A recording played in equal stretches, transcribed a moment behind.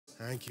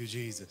Thank you,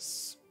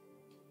 Jesus.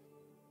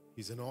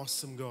 He's an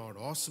awesome God,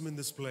 awesome in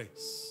this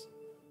place.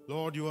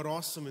 Lord, you are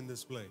awesome in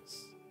this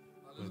place.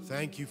 Lord,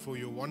 thank you for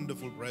your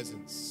wonderful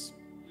presence.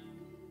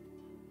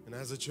 And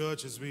as a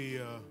church, as we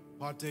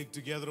partake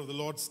together of the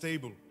Lord's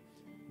table,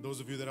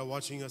 those of you that are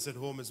watching us at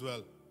home as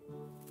well,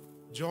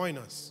 join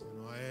us.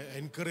 I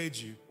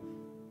encourage you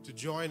to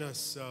join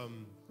us.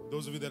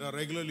 Those of you that are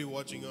regularly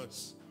watching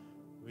us,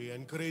 we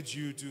encourage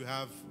you to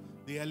have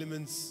the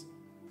elements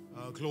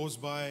close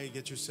by.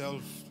 Get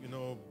yourself,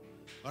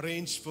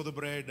 arrange for the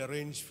bread,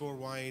 arrange for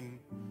wine,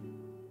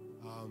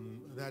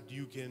 that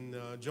you can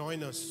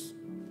join us.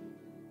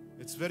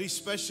 It's very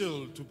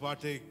special to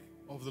partake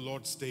of the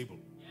Lord's table.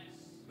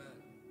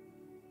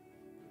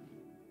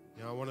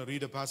 Yeah, I want to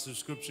read a passage of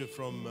scripture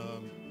from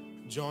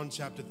John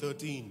chapter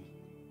 13.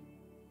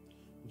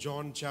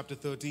 John chapter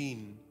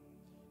 13.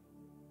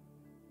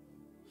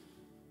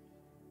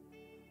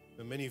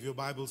 And many of your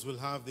Bibles will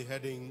have the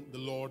heading, the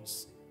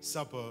Lord's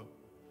Supper.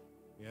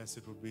 Yes,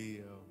 it would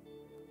be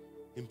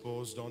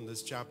imposed on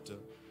this chapter.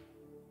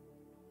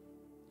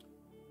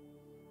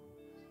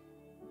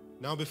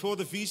 Now, before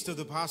the feast of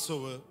the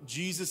Passover,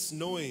 Jesus,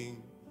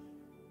 knowing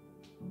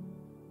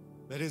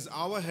that his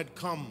hour had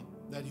come,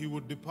 that he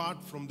would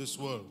depart from this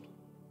world,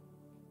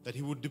 that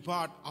he would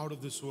depart out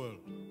of this world,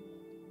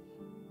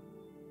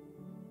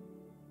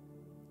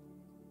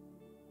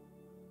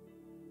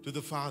 to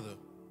the Father,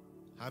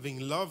 having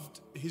loved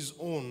his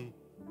own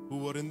who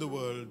were in the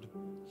world,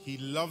 he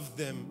loved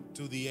them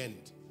to the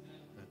end.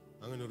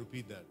 I'm going to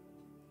repeat that.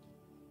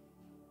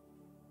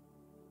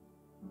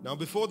 Now,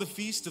 before the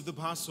feast of the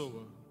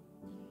Passover,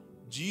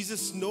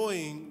 Jesus,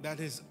 knowing that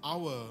his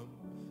hour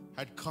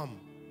had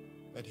come,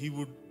 that he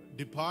would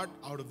depart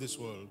out of this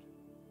world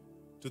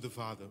to the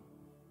Father,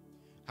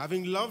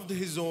 having loved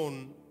his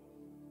own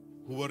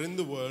who were in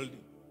the world,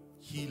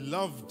 he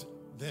loved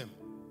them.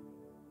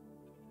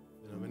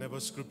 Whenever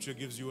scripture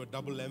gives you a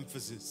double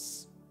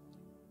emphasis,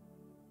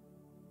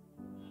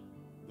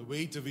 the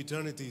weight of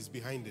eternity is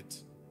behind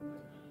it.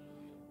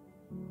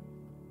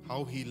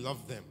 How he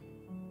loved them.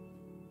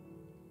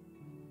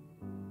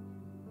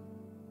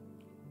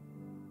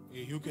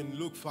 You can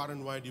look far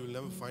and wide, you will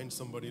never find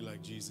somebody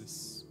like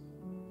Jesus.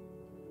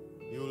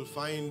 You will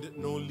find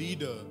no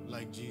leader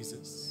like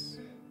Jesus.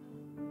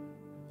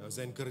 I was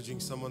encouraging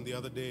someone the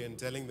other day and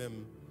telling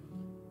them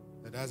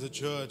that as a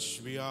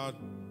church, we are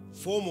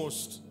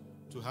foremost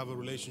to have a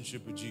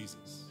relationship with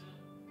Jesus.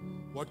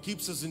 What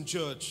keeps us in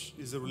church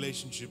is a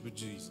relationship with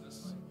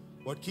Jesus.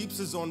 What keeps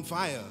us on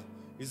fire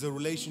is a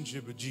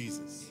relationship with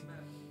Jesus.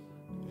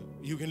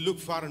 You can look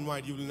far and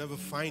wide, you will never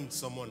find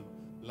someone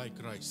like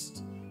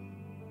Christ.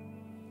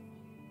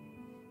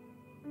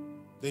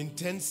 The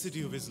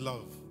intensity of his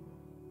love.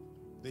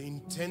 The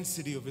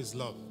intensity of his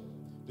love.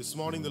 This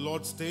morning, the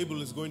Lord's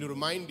table is going to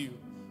remind you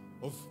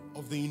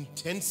of the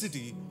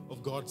intensity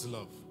of God's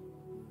love.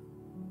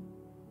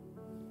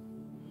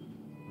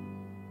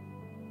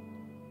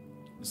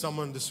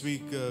 Someone this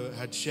week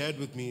had shared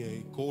with me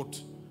a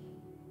quote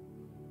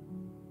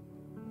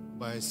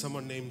by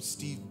someone named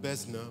Steve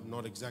Besner. I'm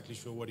not exactly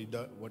sure what he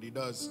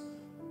does.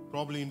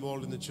 Probably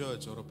involved in the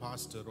church, or a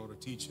pastor or a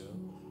teacher,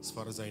 as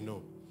far as I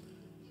know.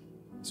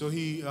 So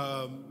he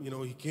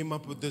came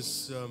up with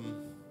this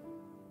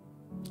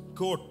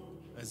quote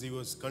as he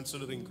was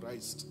considering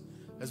Christ,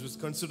 as he was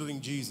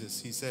considering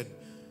Jesus. He said,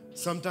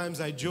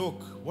 "Sometimes I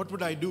joke, what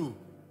would I do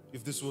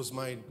if this was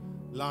my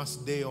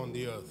last day on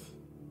the earth?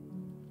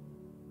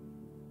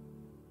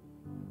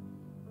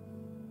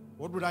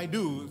 What would I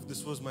do if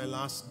this was my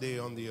last day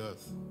on the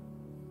earth?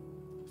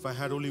 If I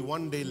had only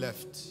one day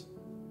left?"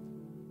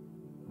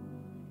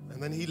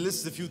 And then he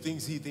lists a few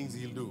things he thinks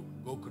he'll do.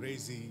 Go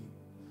crazy,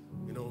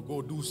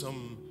 go do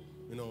some,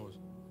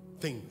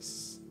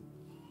 things.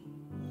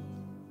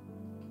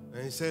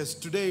 And he says,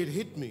 today it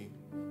hit me.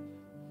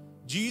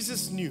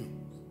 Jesus knew.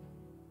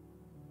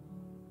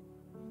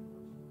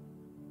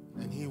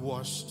 And he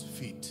washed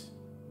feet.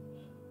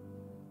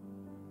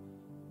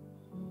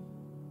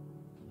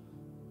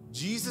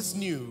 Jesus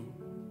knew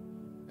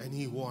and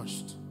he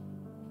washed.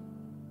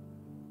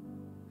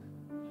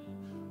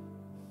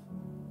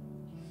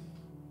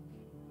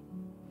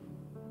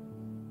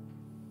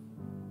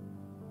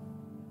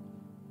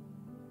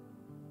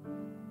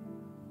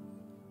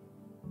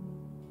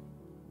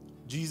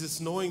 Jesus,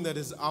 knowing that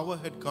his hour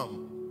had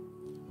come,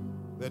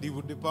 that he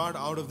would depart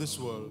out of this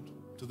world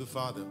to the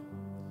Father,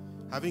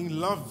 having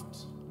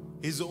loved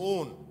his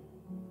own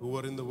who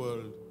were in the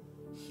world,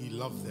 he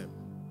loved them.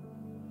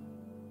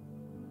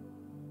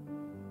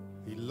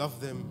 He loved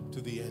them to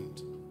the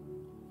end.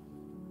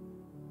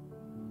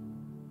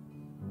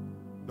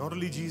 Not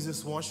only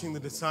Jesus washing the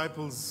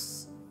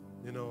disciples,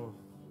 he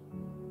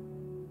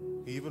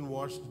even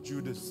washed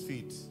Judas'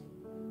 feet.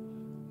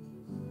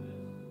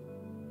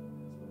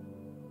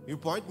 You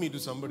point me to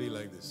somebody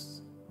like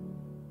this.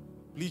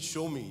 Please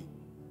show me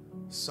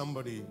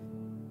somebody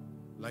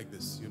like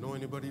this. You know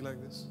anybody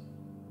like this?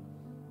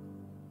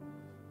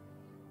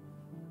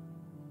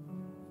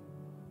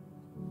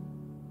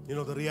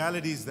 The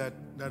realities that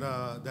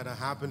are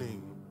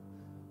happening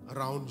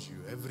around you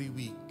every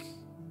week,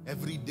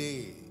 every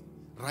day,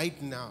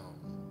 right now.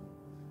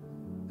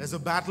 There's a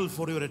battle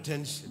for your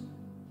attention.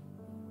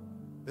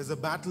 There's a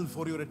battle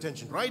for your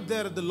attention. Right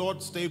there at the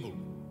Lord's table.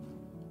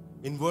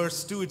 In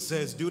verse 2 it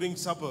says, during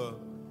supper,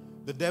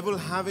 the devil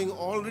having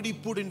already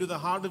put into the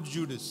heart of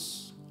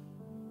Judas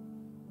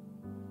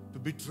to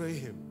betray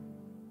him.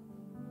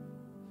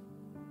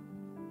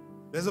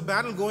 There's a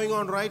battle going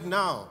on right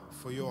now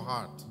for your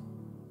heart.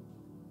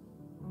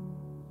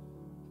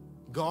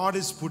 God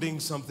is putting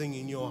something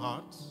in your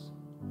heart.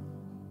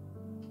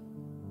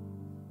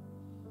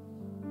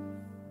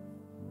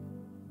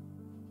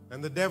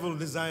 And the devil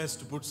desires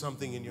to put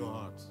something in your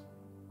heart.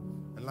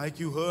 And like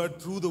you heard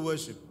through the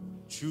worship,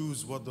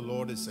 choose what the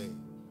Lord is saying.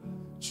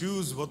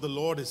 Choose what the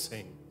Lord is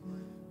saying.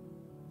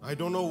 I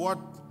don't know what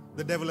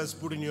the devil has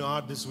put in your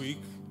heart this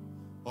week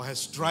or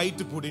has tried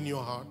to put in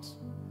your heart.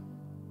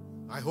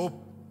 I hope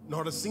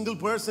not a single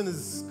person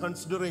is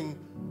considering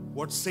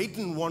what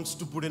Satan wants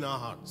to put in our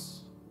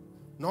hearts.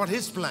 Not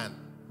his plan,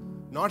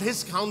 not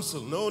his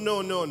counsel. No,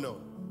 no, no,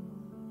 no.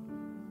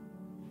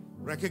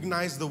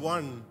 Recognize the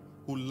one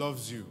who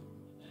loves you.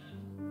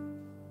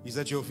 He's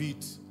at your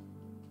feet,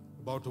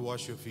 about to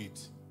wash your feet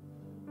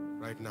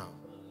right now.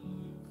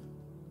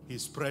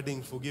 He's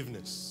spreading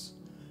forgiveness.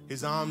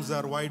 His arms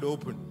are wide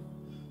open.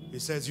 He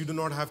says, you do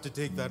not have to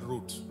take that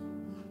route.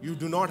 You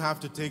do not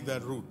have to take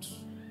that route.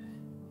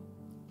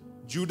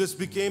 Judas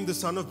became the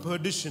son of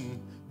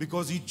perdition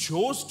because he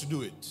chose to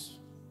do it.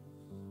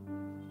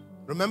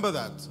 Remember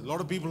that. A lot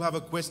of people have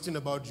a question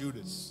about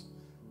Judas.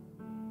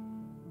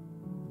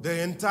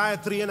 The entire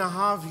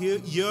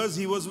 3.5 years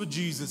he was with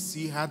Jesus,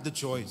 he had the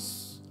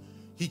choice.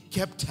 He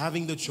kept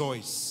having the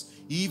choice,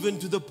 even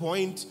to the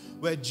point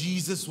where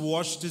Jesus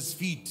washed his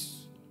feet.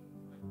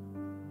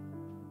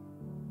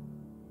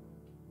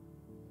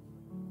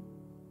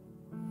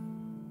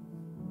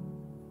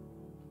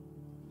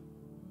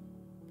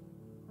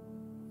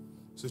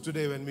 So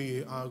today when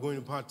we are going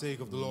to partake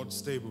of the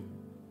Lord's table,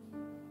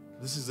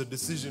 this is a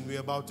decision we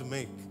are about to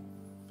make.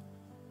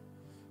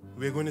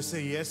 We are going to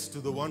say yes to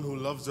the one who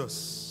loves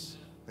us.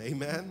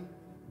 Amen.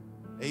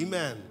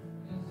 Amen.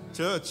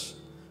 Church,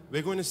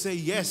 we're going to say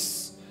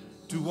yes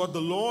to what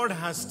the Lord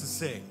has to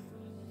say.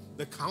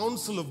 The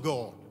counsel of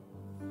God.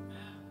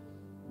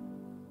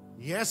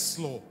 Yes,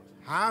 Lord,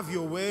 have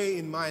your way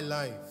in my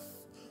life.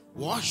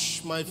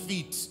 Wash my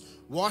feet.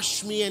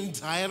 Wash me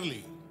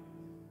entirely.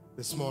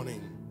 This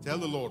morning, tell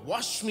the Lord,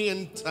 wash me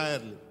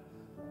entirely.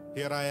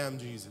 Here I am,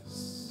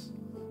 Jesus.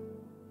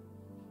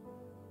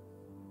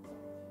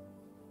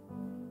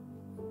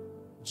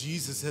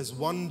 Jesus has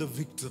won the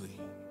victory.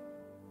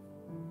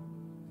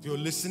 If you're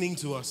listening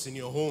to us in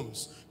your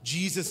homes,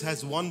 Jesus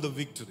has won the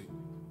victory.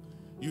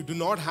 You do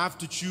not have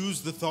to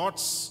choose the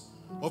thoughts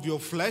of your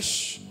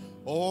flesh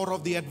or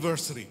of the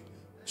adversary.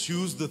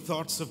 Choose the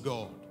thoughts of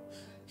God.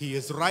 He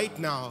is right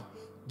now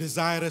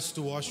desirous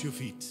to wash your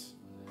feet,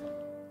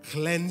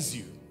 cleanse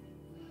you.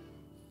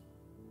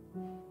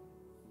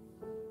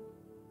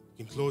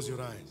 You can close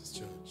your eyes,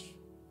 church.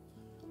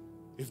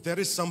 If there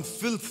is some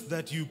filth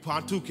that you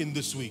partook in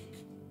this week,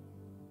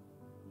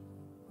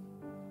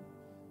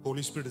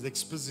 Holy Spirit is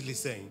explicitly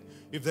saying,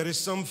 if there is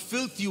some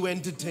filth you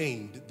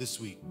entertained this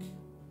week,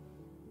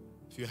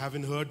 if you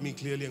haven't heard me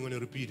clearly, I'm going to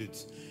repeat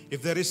it.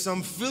 If there is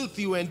some filth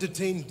you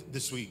entertained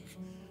this week,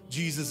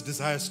 Jesus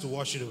desires to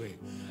wash it away.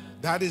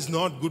 That is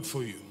not good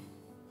for you.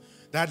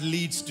 That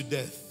leads to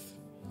death.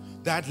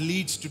 That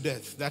leads to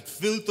death. That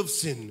filth of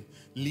sin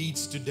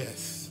leads to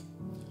death.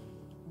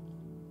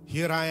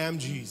 Here I am,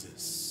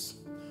 Jesus.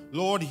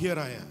 Lord, here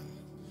I am.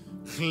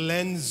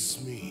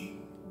 Cleanse me.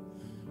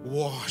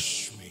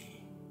 Wash me.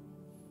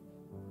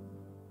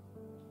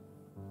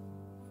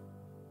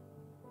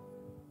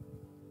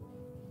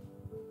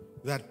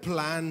 That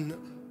plan,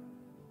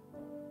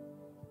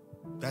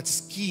 that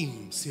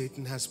scheme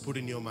Satan has put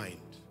in your mind.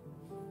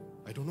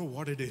 I don't know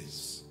what it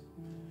is.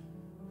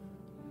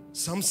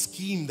 Some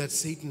scheme that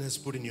Satan has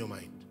put in your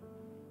mind.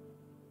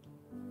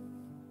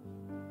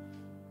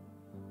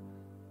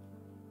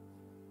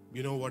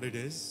 You know what it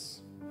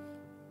is?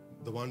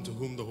 The one to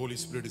whom the Holy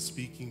Spirit is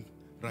speaking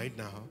right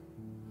now.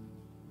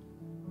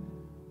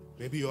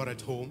 Maybe you're at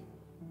home.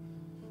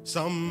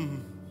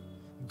 Some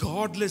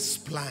godless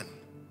plan.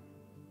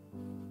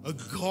 A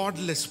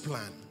godless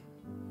plan.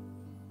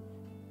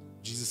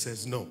 Jesus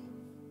says no.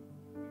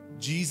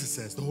 Jesus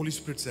says, the Holy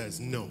Spirit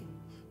says no.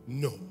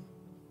 No.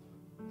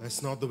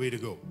 That's not the way to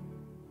go.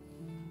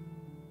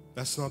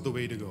 That's not the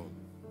way to go.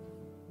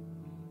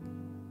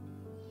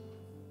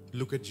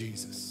 Look at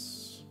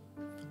Jesus.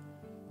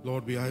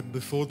 Lord, we are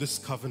before this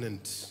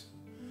covenant,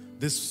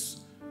 this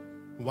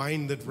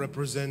wine that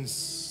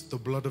represents the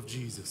blood of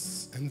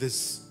Jesus and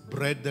this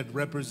bread that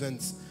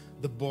represents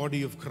the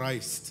body of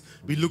Christ.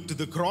 We look to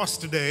the cross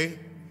today.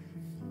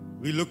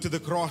 We look to the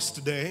cross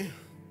today.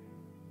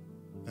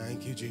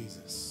 Thank you,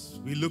 Jesus.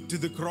 We look to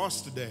the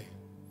cross today.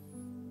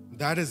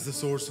 That is the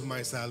source of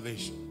my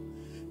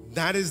salvation.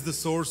 That is the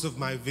source of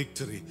my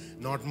victory.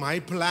 Not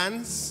my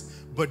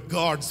plans, but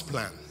God's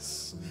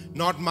plans.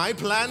 Not my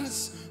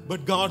plans,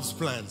 but God's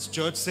plans.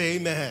 Church, say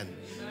amen.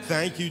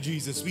 Thank you,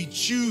 Jesus. We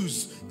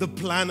choose the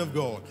plan of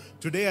God.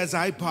 Today, as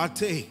I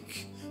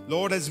partake,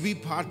 Lord, as we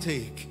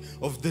partake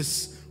of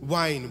this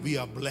wine, we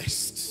are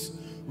blessed.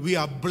 We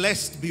are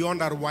blessed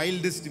beyond our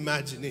wildest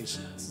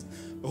imaginations.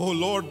 Oh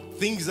Lord,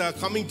 things are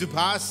coming to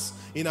pass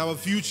in our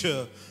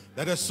future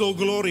that are so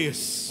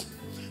glorious.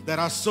 That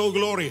are so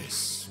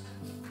glorious.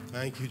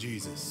 Thank you,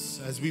 Jesus.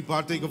 As we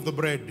partake of the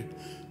bread,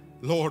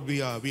 Lord,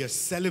 we are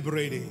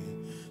celebrating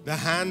the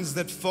hands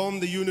that form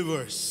the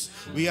universe.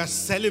 We are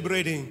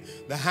celebrating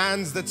the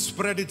hands that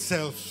spread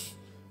itself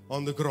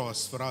on the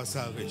cross for our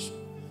salvation.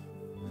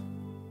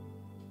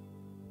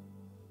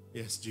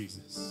 Yes,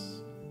 Jesus.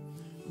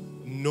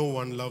 No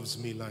one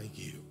loves me like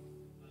you.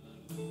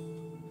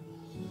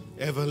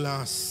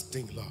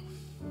 Everlasting love.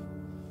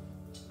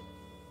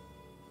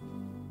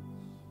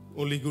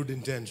 Only good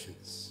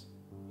intentions.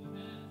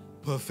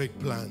 Perfect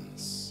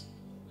plans.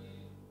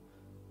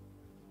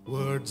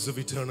 Words of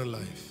eternal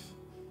life.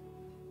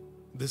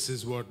 This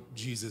is what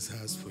Jesus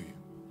has for you.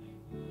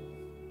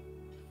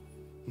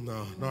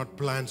 No, not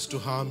plans to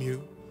harm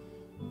you.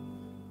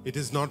 It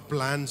is not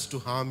plans to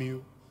harm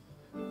you.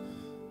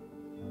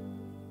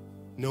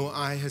 No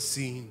eye has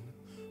seen,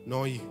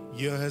 nor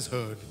ear has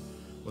heard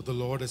what the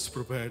Lord has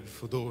prepared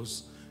for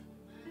those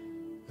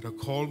that are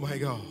called by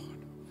God,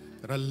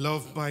 that are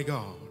loved by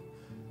God.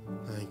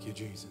 Thank you,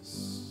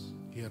 Jesus.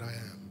 Here I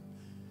am.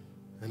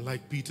 And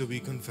like Peter,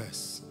 we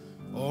confess,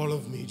 all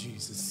of me,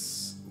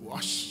 Jesus.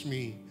 Wash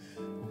me.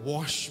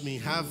 Wash me.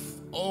 Have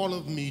all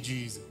of me,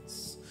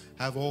 Jesus.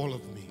 Have all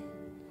of me.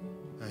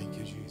 Thank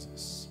you,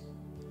 Jesus.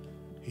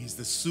 He's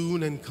the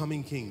soon and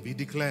coming King. We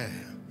declare,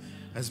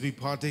 as we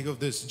partake of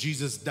this,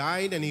 Jesus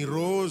died and He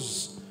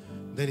rose,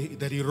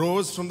 that He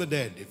rose from the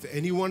dead. If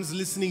anyone's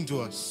listening to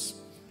us,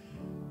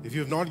 if you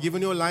have not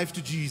given your life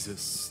to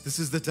Jesus, this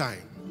is the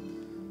time.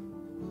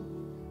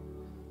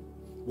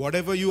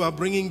 Whatever you are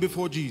bringing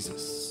before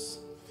Jesus,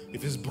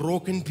 if it's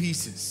broken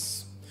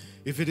pieces,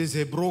 if it is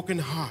a broken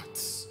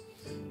heart,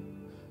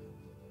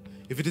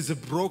 if it is a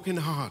broken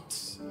heart,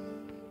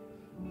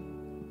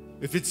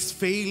 if it's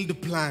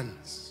failed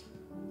plans,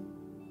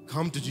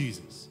 come to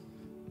Jesus.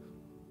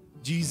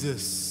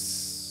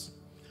 Jesus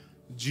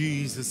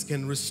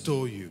can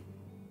restore you.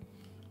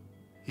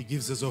 He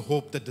gives us a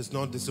hope that does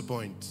not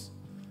disappoint.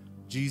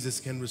 Jesus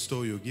can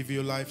restore you. Give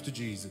your life to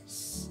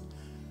Jesus.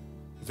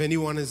 If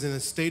anyone is in a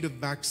state of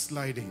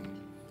backsliding,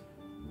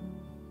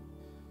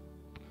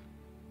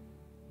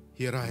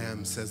 here I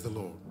am, says the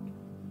Lord.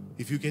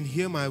 If you can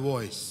hear my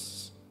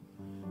voice,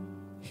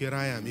 here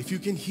I am. If you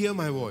can hear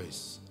my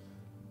voice,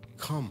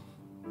 come.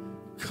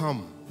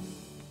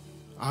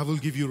 I will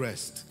give you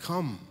rest.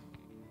 Come.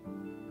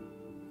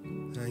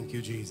 Thank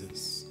you,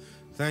 Jesus.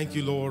 Thank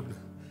you, Lord.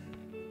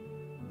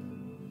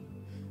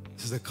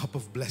 This is a cup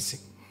of blessing.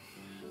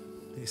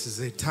 This is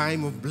a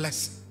time of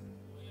blessing.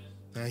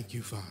 Thank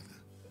you, Father.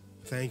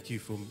 Thank you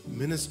for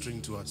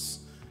ministering to us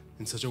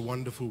in such a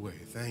wonderful way.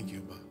 Thank you,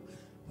 Abba.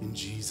 In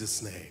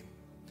Jesus' name.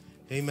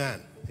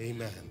 Amen.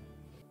 Amen.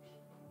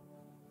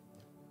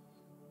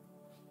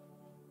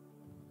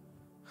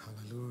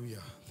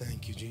 Hallelujah.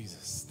 Thank you,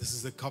 Jesus. This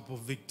is a cup of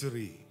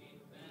victory.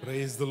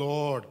 Praise the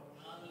Lord.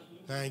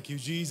 Thank you,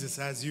 Jesus.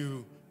 As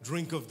you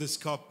drink of this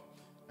cup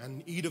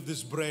and eat of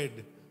this bread,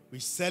 we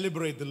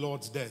celebrate the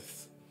Lord's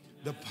death,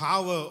 the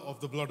power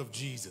of the blood of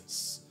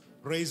Jesus.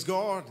 Praise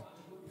God.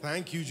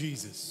 Thank you,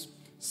 Jesus.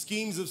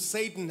 Schemes of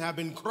Satan have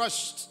been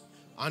crushed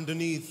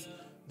underneath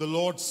the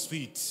Lord's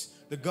feet.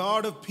 The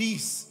God of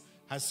peace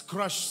has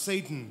crushed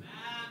Satan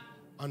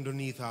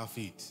underneath our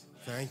feet.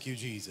 Thank you,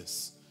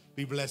 Jesus.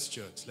 Be blessed,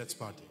 church. Let's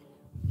partake.